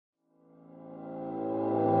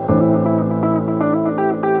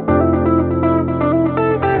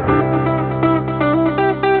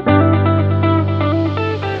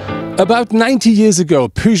About 90 years ago,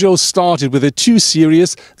 Peugeot started with a 2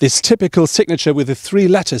 Series, this typical signature with the 3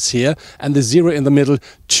 letters here and the 0 in the middle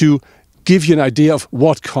to give you an idea of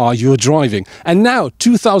what car you're driving. And now,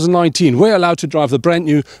 2019, we're allowed to drive the brand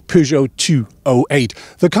new Peugeot 208.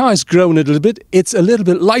 The car has grown a little bit. It's a little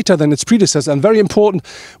bit lighter than its predecessor, and very important,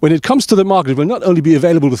 when it comes to the market, it will not only be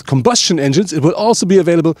available with combustion engines, it will also be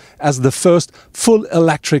available as the first full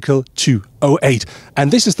electrical 208. And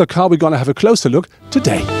this is the car we're going to have a closer look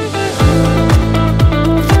today.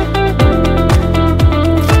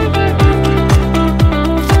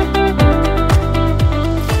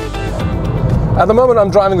 At the moment I'm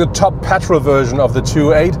driving the top petrol version of the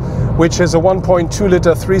 208, which is a 1.2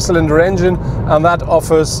 litre 3-cylinder engine, and that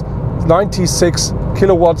offers 96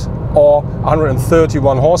 kilowatt or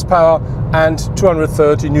 131 horsepower and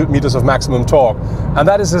 230 newton meters of maximum torque. And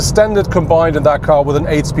that is a standard combined in that car with an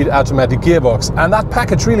 8-speed automatic gearbox. And that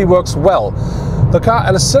package really works well. The car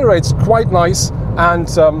accelerates quite nice, and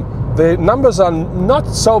the numbers are not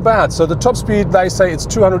so bad. So the top speed, they say it's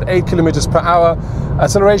 208 kilometers per hour.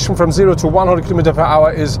 Acceleration from 0 to 100 kilometers per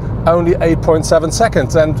hour is only 8.7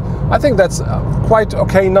 seconds. And I think that's quite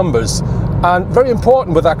okay numbers. And very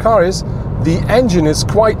important with that car is the engine is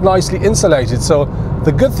quite nicely insulated. So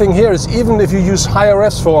the good thing here is even if you use higher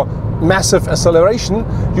revs for massive acceleration,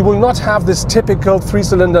 you will not have this typical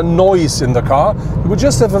 3-cylinder noise in the car. You will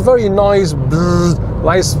just have a very nice,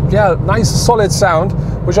 nice solid sound,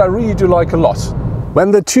 which I really do like a lot. When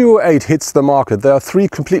the 208 hits the market, there are 3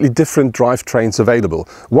 completely different drivetrains available.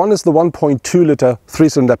 One is the 1.2 litre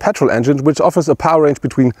 3-cylinder petrol engine, which offers a power range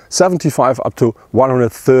between 75 up to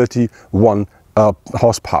 131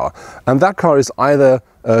 horsepower. And that car is either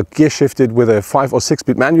gear shifted with a 5 or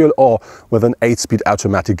 6-speed manual or with an 8-speed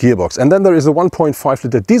automatic gearbox. And then there is a 1.5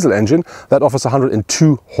 litre diesel engine that offers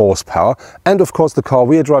 102 horsepower. And of course the car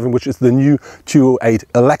we are driving, which is the new 208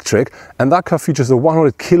 electric. And that car features a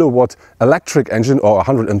 100 kilowatt electric engine or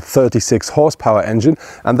 136 horsepower engine.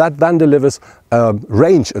 And that then delivers a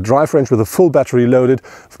drive range with a full battery loaded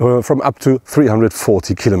from up to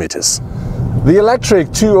 340 kilometers. The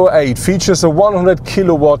electric 208 features a 100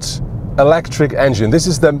 kilowatt electric engine. This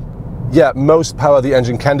is the most power the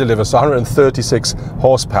engine can deliver, so 136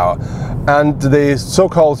 horsepower. And the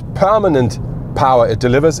so-called permanent power it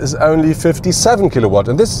delivers is only 57 kilowatt.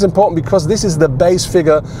 And this is important because this is the base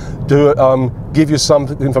figure to give you some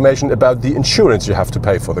information about the insurance you have to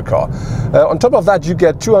pay for the car. On top of that, you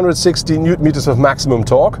get 260 newton meters of maximum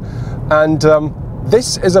torque, and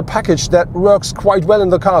this is a package that works quite well in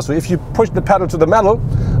the car. So if you push the pedal to the metal,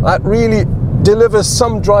 that really delivers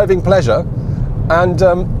some driving pleasure. And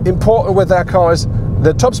important with that car is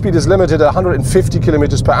the top speed is limited at 150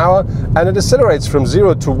 kilometers per hour, and it accelerates from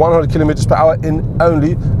 0 to 100 kilometers per hour in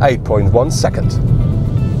only 8.1 seconds.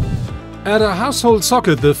 At a household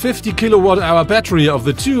socket, the 50 kilowatt hour battery of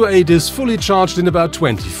the 208 is fully charged in about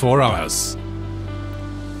 24 hours.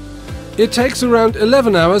 It takes around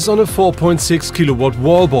 11 hours on a 4.6 kilowatt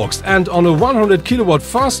wall box, and on a 100 kilowatt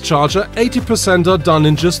fast charger, 80% are done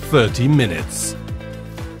in just 30 minutes.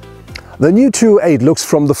 The new 208 looks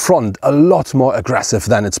from the front a lot more aggressive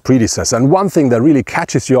than its predecessor, and one thing that really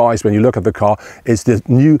catches your eyes when you look at the car is the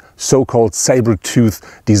new so-called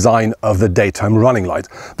saber-tooth design of the daytime running light.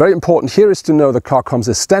 Very important here is to know the car comes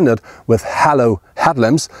as standard with halo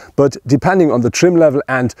headlamps, but depending on the trim level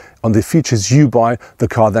and on the features you buy, the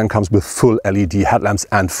car then comes with full LED headlamps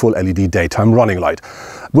and full LED daytime running light.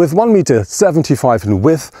 With 1.75 m in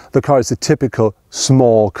width, the car is a typical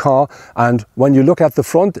small car, and when you look at the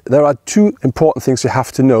front, there are 2 important things you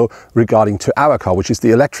have to know regarding to our car, which is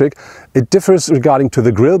the electric. It differs regarding to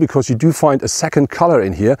the grille because you do find a second color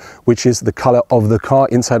in here, which is the color of the car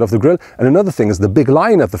inside of the grille. And another thing is the big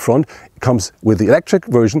line at the front comes with the electric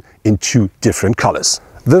version in 2 different colors.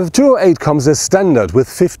 The 208 comes as standard with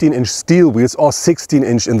 15-inch steel wheels or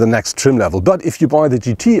 16-inch in the next trim level. But if you buy the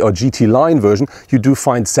GT or GT line version, you do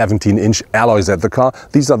find 17-inch alloys at the car.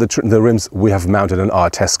 These are the rims we have mounted in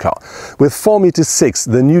our test car. With 4.6 meters,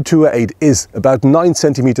 the new 208 is about 9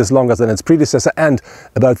 centimeters longer than its predecessor and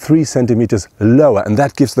about 3 centimeters lower. And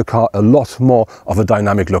that gives the car a lot more of a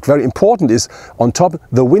dynamic look. Very important is on top,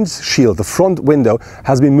 the windshield, the front window,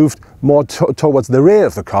 has been moved more towards the rear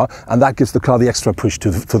of the car, and that gives the car the extra push to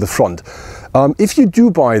the front. If you do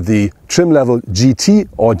buy the trim level GT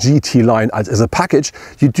or GT line as a package,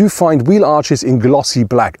 you do find wheel arches in glossy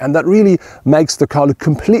black, and that really makes the car look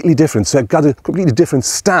completely different. So it's got a completely different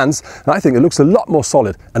stance, and I think it looks a lot more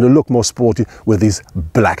solid and a look more sporty with these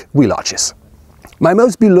black wheel arches. My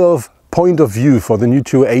most beloved point of view for the new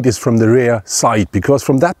 208 is from the rear side, because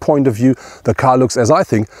from that point of view the car looks, as I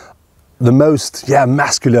think, the most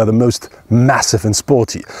muscular, the most massive and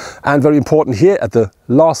sporty. And very important here at the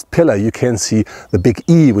last pillar you can see the big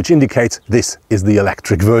E, which indicates this is the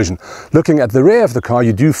electric version. Looking at the rear of the car,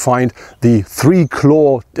 you do find the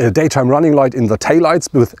 3-claw daytime running light in the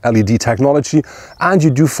taillights with LED technology, and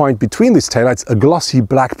you do find between these taillights a glossy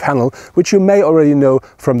black panel, which you may already know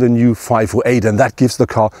from the new 508, and that gives the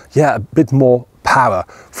car a bit more power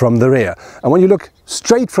from the rear. And when you look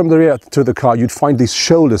straight from the rear to the car, you'd find these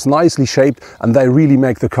shoulders nicely shaped, and they really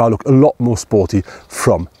make the car look a lot more sporty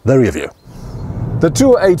from the rear view. The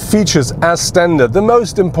 208 features as standard the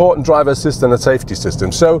most important driver assist and a safety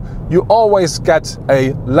system. So you always get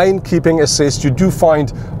a lane keeping assist, you do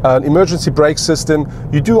find an emergency brake system,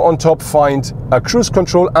 you do on top find a cruise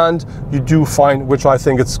control, and you do find, which I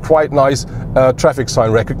think it's quite nice, traffic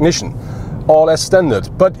sign recognition. All as standard,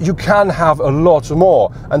 but you can have a lot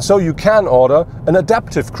more, and so you can order an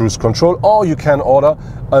adaptive cruise control, or you can order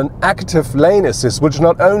an active lane assist, which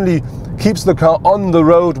not only keeps the car on the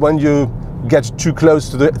road when you get too close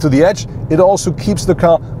to the edge, it also keeps the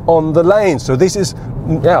car on the lane. So this is,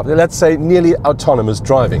 let's say, nearly autonomous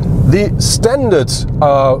driving. The standard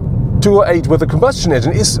 208 with a combustion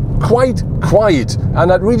engine is quite quiet,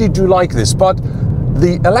 and I really do like this, but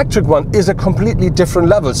the electric one is a completely different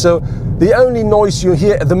level. So the only noise you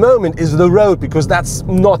hear at the moment is the road, because that's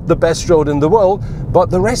not the best road in the world, but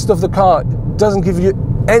the rest of the car doesn't give you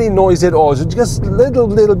any noise at all. So just a little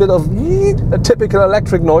bit of a typical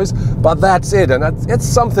electric noise, but that's it. And it's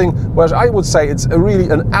something where I would say it's really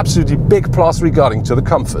an absolutely big plus regarding to the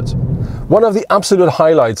comfort. One of the absolute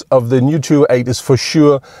highlights of the new 208 is for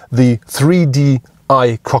sure the 3D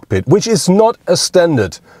cockpit, which is not a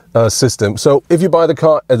standard system. So if you buy the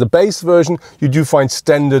car as a base version, you do find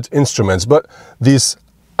standard instruments, but this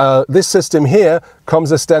system here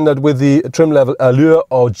comes as standard with the trim level Allure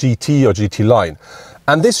or GT line.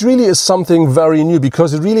 And this really is something very new,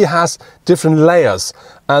 because it really has different layers.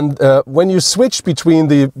 And when you switch between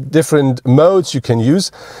the different modes you can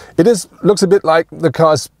use, looks a bit like the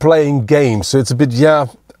car is playing games. So it's a bit,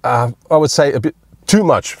 I would say a bit too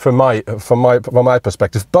much from my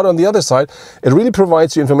perspective. But on the other side, it really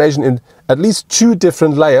provides you information in at least 2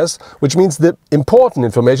 different layers, which means the important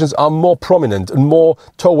informations are more prominent and more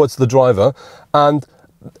towards the driver. And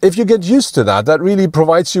if you get used to that, that really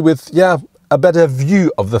provides you with a better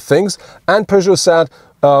view of the things. And Peugeot said,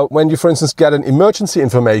 when you, for instance, get an emergency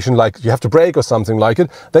information, like you have to brake or something like it,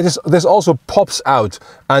 this also pops out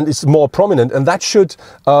and it's more prominent, and that should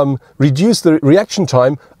reduce the reaction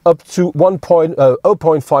time up to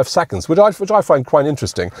 0.5 seconds, which I find quite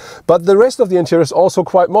interesting. But the rest of the interior is also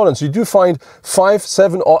quite modern. So you do find 5,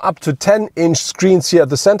 7 or up to 10-inch screens here at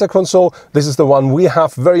the center console. This is the one we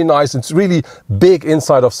have, very nice. It's really big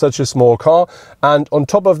inside of such a small car. And on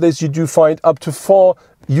top of this, you do find up to 4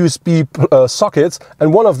 USB sockets,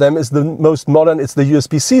 and one of them is the most modern. It's the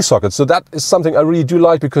USB-C socket. So that is something I really do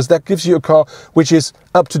like, because that gives you a car which is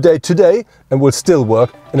up to date today and will still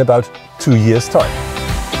work in about 2 years' time.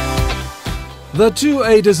 The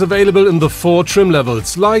 208 is available in the 4 trim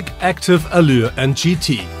levels, like Active, Allure and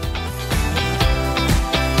GT.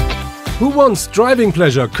 Who wants driving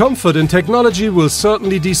pleasure, comfort and technology will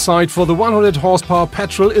certainly decide for the 100 horsepower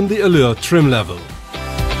petrol in the Allure trim level.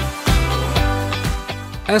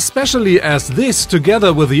 Especially as this,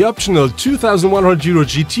 together with the optional €2,100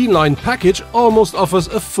 GT line package, almost offers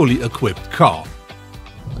a fully equipped car.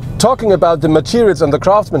 Talking about the materials and the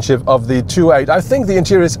craftsmanship of the 208, I think the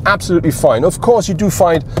interior is absolutely fine. Of course, you do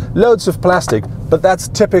find loads of plastic, but that's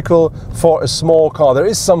typical for a small car. There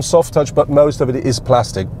is some soft touch, but most of it is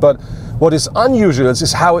plastic. But what is unusual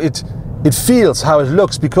is how it feels, how it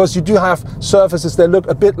looks, because you do have surfaces that look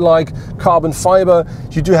a bit like carbon fiber.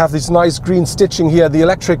 You do have this nice green stitching here, the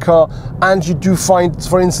electric car, and you do find,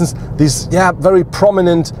 for instance, these very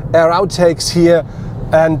prominent air outtakes here.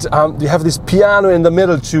 And you have this piano in the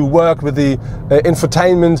middle to work with the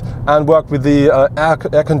infotainment and work with the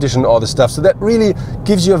air conditioning, all the stuff. So that really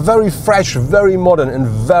gives you a very fresh, very modern and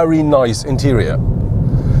very nice interior.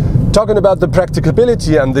 Talking about the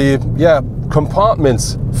practicability and the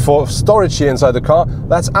compartments for storage here inside the car,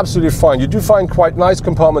 that's absolutely fine. You do find quite nice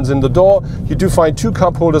compartments in the door. You do find 2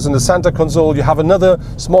 cup holders in the center console. You have another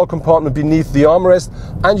small compartment beneath the armrest,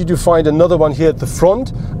 and you do find another one here at the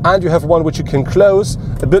front, and you have one which you can close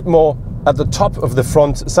a bit more at the top of the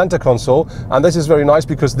front center console. And this is very nice,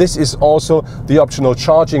 because this is also the optional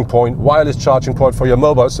charging point, wireless charging point for your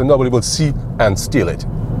mobile, so nobody will see and steal it.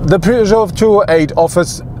 The Peugeot 208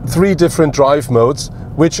 offers 3 different drive modes,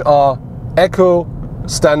 which are Eco,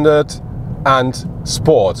 Standard and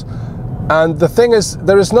Sport. And the thing is,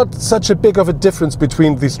 there is not such a big of a difference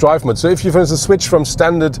between these drive modes. So if you, for instance, switch from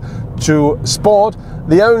standard to sport,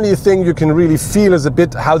 the only thing you can really feel is a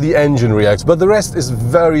bit how the engine reacts, but the rest is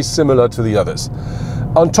very similar to the others.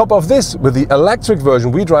 On top of this, with the electric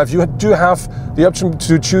version we drive, you do have the option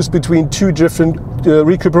to choose between two different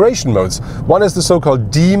recuperation modes. One is the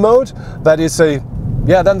so-called D mode, that is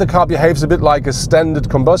then the car behaves a bit like a standard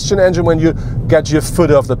combustion engine when you get your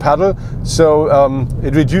foot off the pedal, so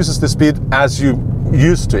it reduces the speed as you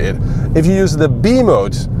used to it. If you use the B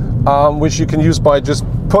mode, which you can use by just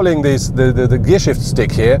pulling the gear shift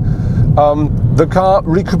stick here, the car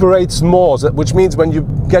recuperates more, which means when you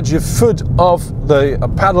get your foot off the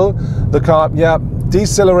pedal, the car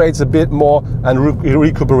decelerates a bit more and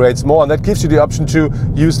recuperates more, and that gives you the option to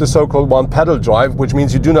use the so-called one pedal drive, which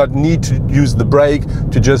means you do not need to use the brake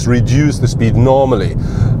to just reduce the speed normally.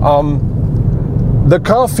 The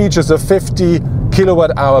car features a 50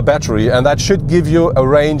 kilowatt-hour battery, and that should give you a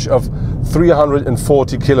range of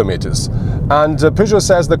 340 kilometers. And Peugeot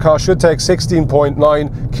says the car should take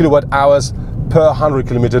 16.9 kilowatt-hours per 100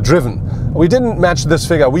 kilometer driven. We didn't match this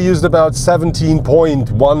figure. We used about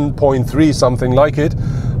 17.1.3, something like it.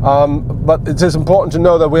 But it is important to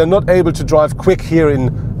know that we are not able to drive quick here in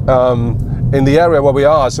the area where we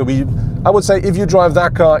are. So I would say if you drive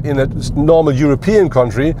that car in a normal European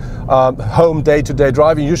country, home day-to-day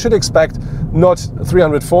driving, you should expect not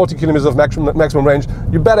 340 kilometers of maximum range.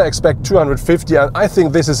 You better expect 250, and I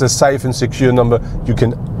think this is a safe and secure number you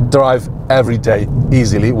can drive every day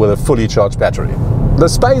easily with a fully charged battery. The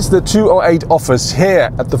space the 208 offers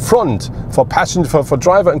here at the front for passenger, for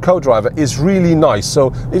driver and co-driver is really nice.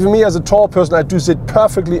 So even me as a tall person, I do sit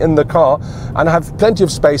perfectly in the car and I have plenty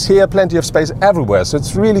of space here, plenty of space everywhere. So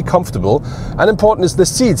it's really comfortable. And important is the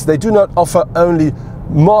seats. They do not offer only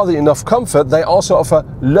more than enough comfort, they also offer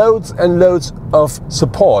loads and loads of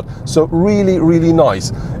support. So really, really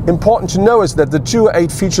nice. Important to know is that the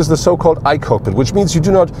 208 features the so-called iCockpit, which means you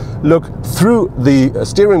do not look through the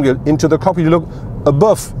steering wheel into the cockpit, you look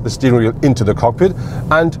above the steering wheel into the cockpit.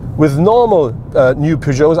 And with normal new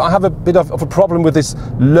Peugeots, I have a bit of a problem with this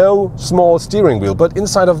low, small steering wheel. But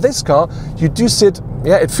inside of this car, you do sit,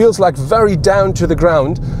 it feels like very down to the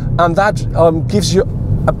ground, and that gives you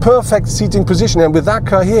a perfect seating position. And with that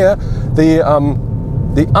car here, the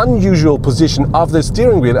unusual position of the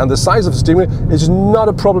steering wheel and the size of the steering wheel is not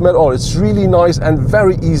a problem at all. It's really nice and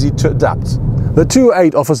very easy to adapt. The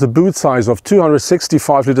 208 offers a boot size of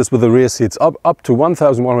 265 litres with the rear seats up to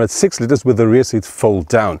 1106 litres with the rear seats fold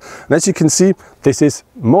down. And as you can see, this is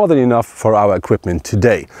more than enough for our equipment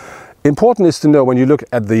today. Important is to know when you look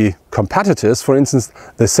at the competitors, for instance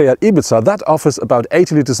the Seat Ibiza, that offers about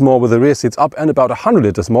 80 litres more with the rear seats up and about 100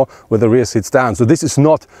 litres more with the rear seats down. So this is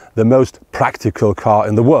not the most practical car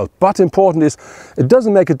in the world. But important is, it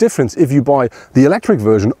doesn't make a difference if you buy the electric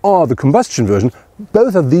version or the combustion version.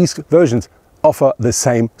 Both of these versions offer the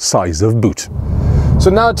same size of boot. So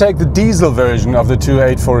now take the diesel version of the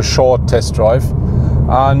 208 for a short test drive.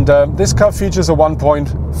 And this car features a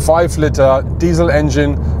 1.5 litre diesel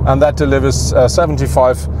engine, and that delivers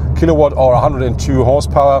 75 kilowatt or 102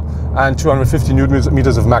 horsepower and 250 newton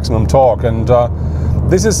meters of maximum torque. And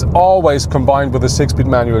this is always combined with a 6-speed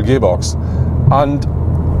manual gearbox. And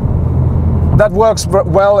that works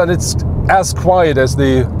well, and it's as quiet as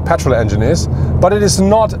the petrol engine is, but it is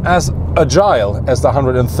not as agile as the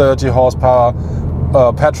 130 horsepower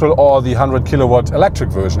petrol or the 100 kilowatt electric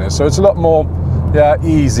version is. So it's a lot more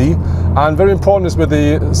easy. And very important is with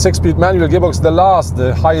the 6-speed manual gearbox, the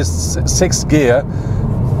highest 6th gear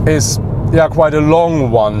is quite a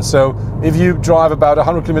long one. So if you drive about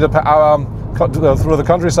 100 km per hour through the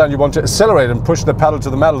countryside and you want to accelerate and push the pedal to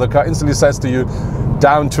the metal, the car instantly says to you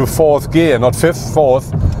down to 4th gear, not 5th,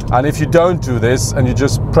 4th. And if you don't do this and you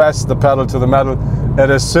just press the pedal to the metal, it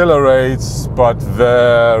accelerates, but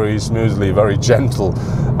very smoothly, very gentle.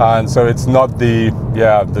 And so it's not the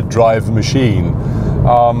drive machine.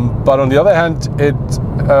 But on the other hand, it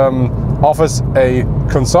offers a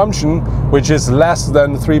consumption which is less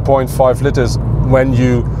than 3.5 liters when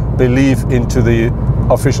you believe into the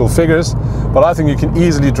official figures. But I think you can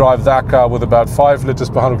easily drive that car with about 5 liters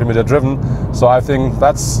per 100 kilometer driven. So I think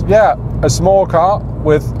that's a small car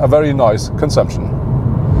with a very nice consumption.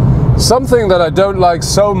 Something that I don't like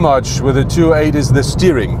so much with the 208 is the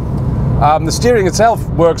steering. The steering itself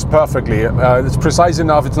works perfectly. It's precise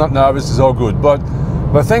enough, it's not nervous, it's all good. But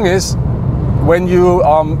the thing is, when you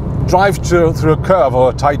drive through a curve or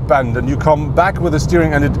a tight bend and you come back with the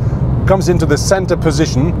steering and it comes into the center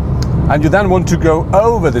position, and you then want to go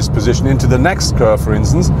over this position into the next curve, for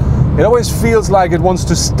instance, it always feels like it wants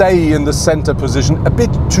to stay in the center position a bit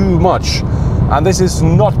too much. and this is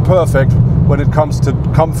not perfect when it comes to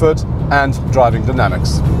comfort and driving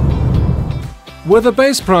dynamics. With a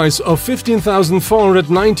base price of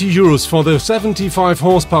 15,490 euros for the 75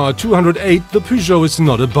 horsepower 208, the Peugeot is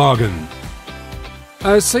not a bargain.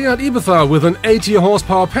 A Seat Ibiza with an 80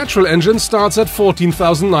 horsepower petrol engine starts at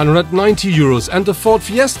 14,990 euros and the Ford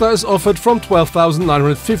Fiesta is offered from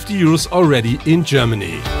 12,950 euros already in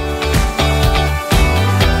Germany.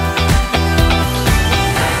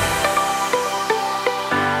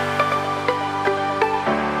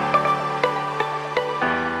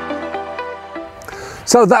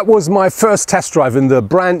 So that was my first test drive in the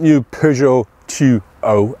brand new Peugeot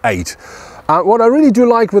 208. What I really do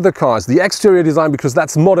like with the car is the exterior design, because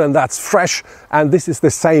that's modern, that's fresh, and this is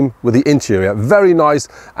the same with the interior. Very nice,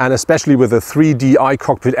 and especially with the 3D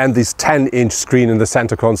iCockpit and this 10-inch screen in the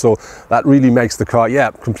center console, that really makes the car,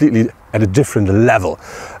 yeah, completely at a different level.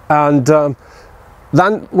 And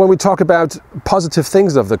then when we talk about positive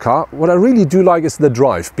things of the car, what I really do like is the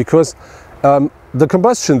drive, because the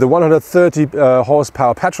combustion, the 130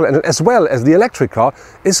 horsepower petrol engine, as well as the electric car,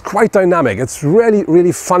 is quite dynamic. It's really,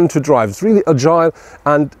 really fun to drive. It's really agile,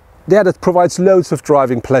 and yeah, that provides loads of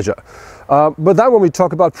driving pleasure. But then when we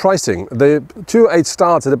talk about pricing, the 208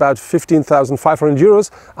 starts at about 15,500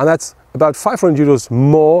 euros, and that's about 500 euros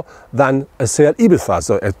more than a Seat Ibiza,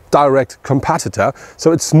 so a direct competitor.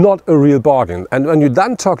 So it's not a real bargain. And when you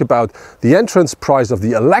then talk about the entrance price of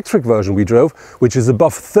the electric version we drove, which is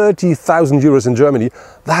above 30,000 euros in Germany,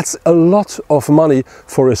 that's a lot of money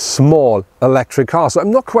for a small electric car. So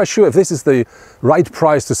I'm not quite sure if this is the right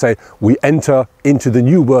price to say we enter into the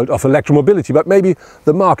new world of electromobility, but maybe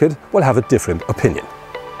the market will have a different opinion.